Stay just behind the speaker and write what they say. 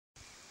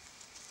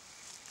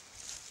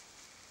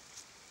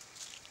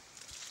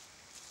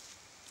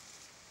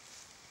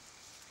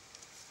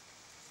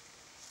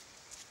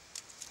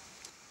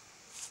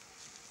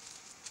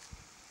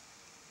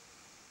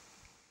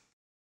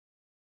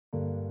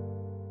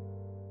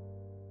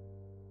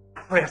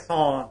press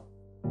on,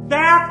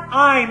 that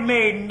I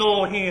may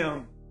know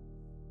him.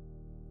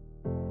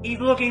 He's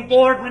looking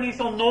forward when he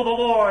shall know the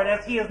Lord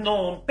as he is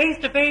known, face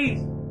to face.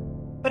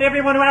 But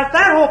everyone who has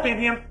that hope in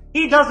him,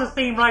 he does the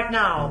same right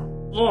now.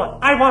 Lord,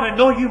 I want to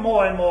know you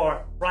more and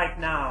more right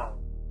now.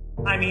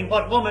 I mean,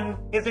 what woman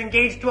is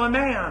engaged to a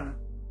man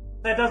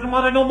that doesn't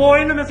want to know more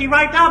intimacy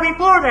right now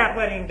before that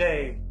wedding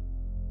day?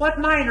 What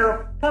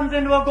miner comes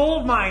into a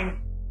gold mine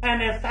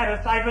and is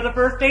satisfied with the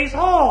first day's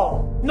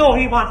haul? No,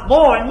 he wants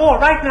more and more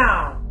right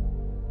now.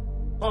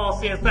 Paul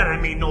says that I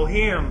may know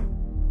him.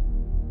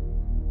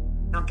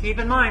 Now keep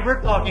in mind,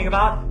 we're talking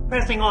about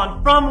pressing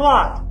on from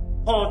what?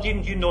 Paul,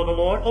 didn't you know the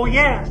Lord? Oh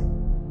yes.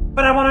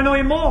 But I want to know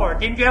him more.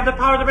 Didn't you have the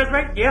power of the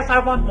resurrection? Yes, I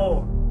want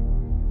more.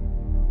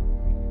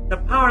 The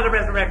power of the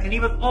resurrection.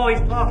 He was always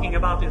talking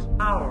about this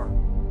power.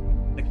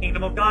 The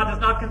kingdom of God does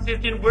not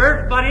consist in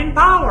words, but in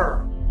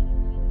power.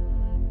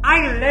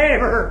 I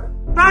labor,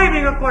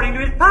 striving according to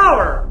his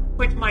power,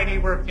 which mighty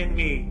works in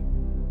me.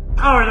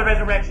 Power of the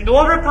resurrection to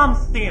overcome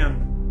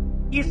sin.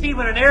 You see,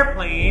 when an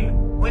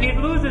airplane, when it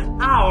loses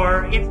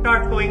power, it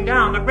starts going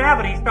down. The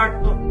gravity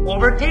starts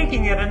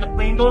overtaking it and the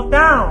plane goes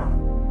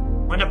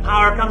down. When the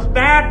power comes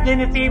back, then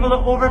it's able to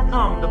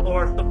overcome the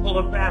force, the pull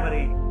of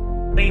gravity.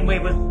 Same way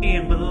with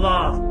sin, with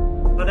lust,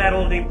 with that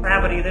old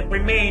depravity that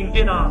remains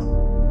in us.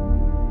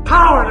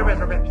 Power of the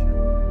resurrection.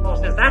 Paul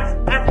says, that's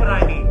what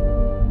I need.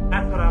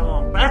 That's what I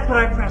long for. That's what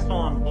I press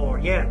on for.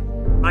 Yes,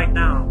 right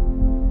now.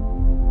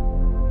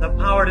 The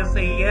power to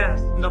say yes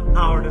and the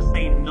power to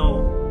say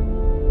no.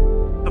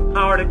 The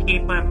power to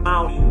keep my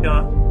mouth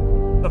shut.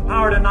 The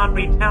power to not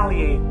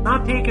retaliate,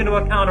 not take into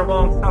account a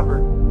wrong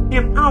suffered.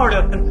 The power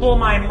to control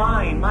my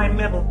mind, my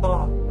mental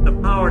thought. The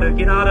power to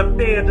get out of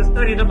bed, to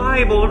study the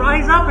Bible,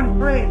 rise up and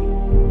pray.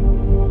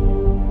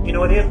 You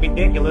know, it is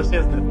ridiculous,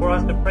 isn't it, for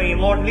us to pray,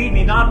 Lord, lead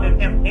me not into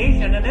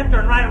temptation, and then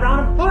turn right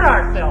around and put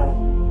ourselves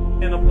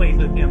in the place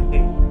of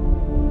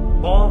temptation.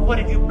 Paul, what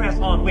did you press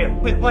on with?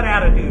 With what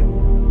attitude?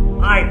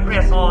 I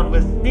press on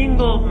with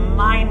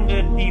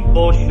single-minded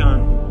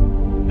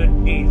devotion to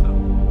Jesus.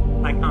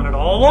 I count it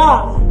all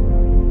loss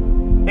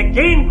and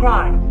gain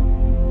Christ.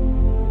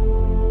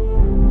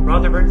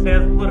 Rutherford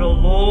says, put a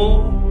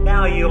low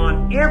value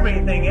on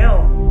everything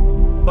else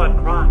but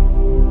Christ.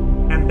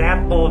 And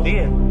that Paul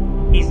did.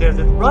 He says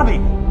it's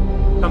rubbish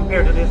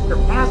compared to this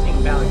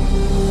surpassing value.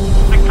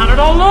 I count it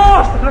all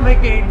lost that I may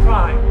gain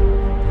Christ.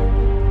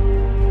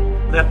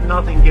 Let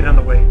nothing get in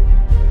the way.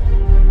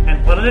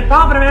 And what does it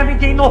profit a man if he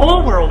gain the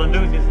whole world and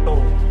lose his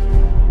soul?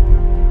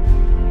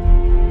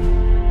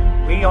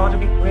 We ought to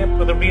be gripped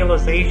with the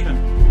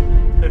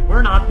realization that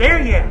we're not there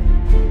yet.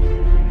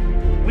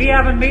 We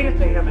haven't made it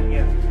to heaven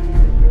yet.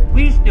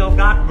 We still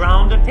got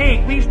ground to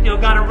take. We still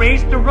got a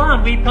race to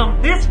run. We've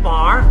come this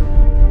far,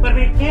 but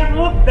we can't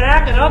look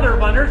back at other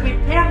runners. We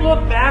can't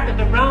look back at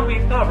the ground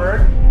we've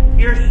covered.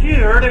 You're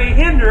sure to be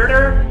hindered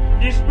or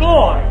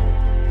destroyed.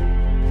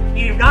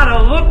 You've got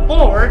to look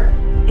forward,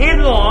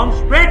 headlong,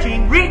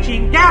 stretching,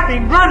 reaching,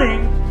 gapping,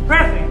 running,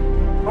 pressing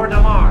toward the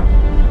mark.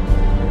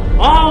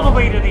 All the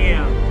way to the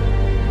end.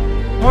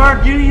 Or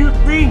do you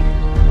think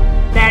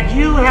that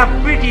you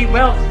have pretty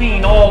well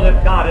seen all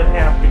that God has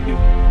had for you?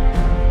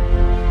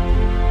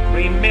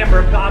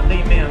 Remember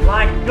godly men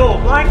like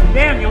Job, like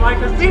Daniel, like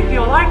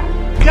Ezekiel, like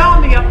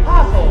John the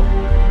Apostle.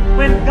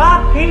 When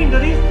God came to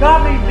these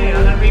godly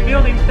men and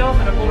revealed himself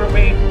in a fuller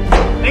way,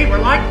 they were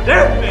like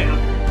dead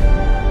men.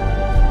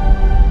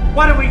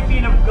 What have we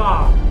seen of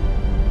God?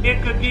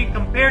 It could be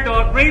compared to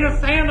a grain of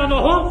sand on the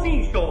whole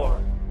seashore.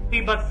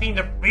 We've but seen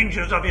the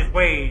fringes of his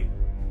waves.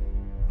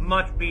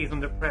 Much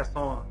reason to press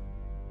on.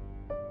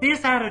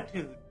 This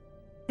attitude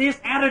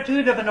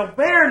of an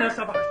awareness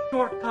of our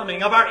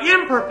shortcoming, of our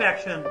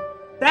imperfection,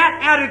 that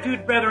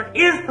attitude, brethren,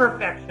 is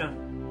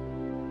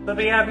perfection. So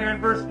we have here in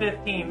verse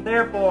 15,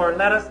 therefore,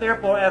 let us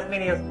therefore, as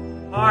many as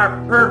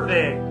are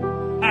perfect,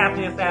 have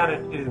this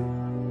attitude.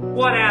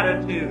 What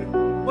attitude?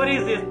 What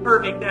is this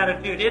perfect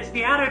attitude? It's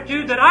the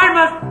attitude that I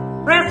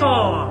must press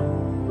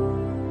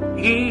on.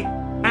 He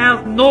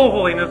has no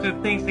holiness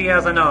who thinks he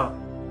has enough.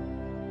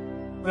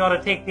 We ought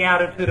to take the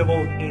attitude of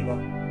old Caleb.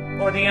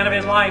 Toward the end of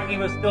his life, he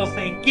was still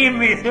saying, give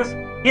me this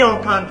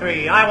hill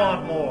country. I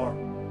want more.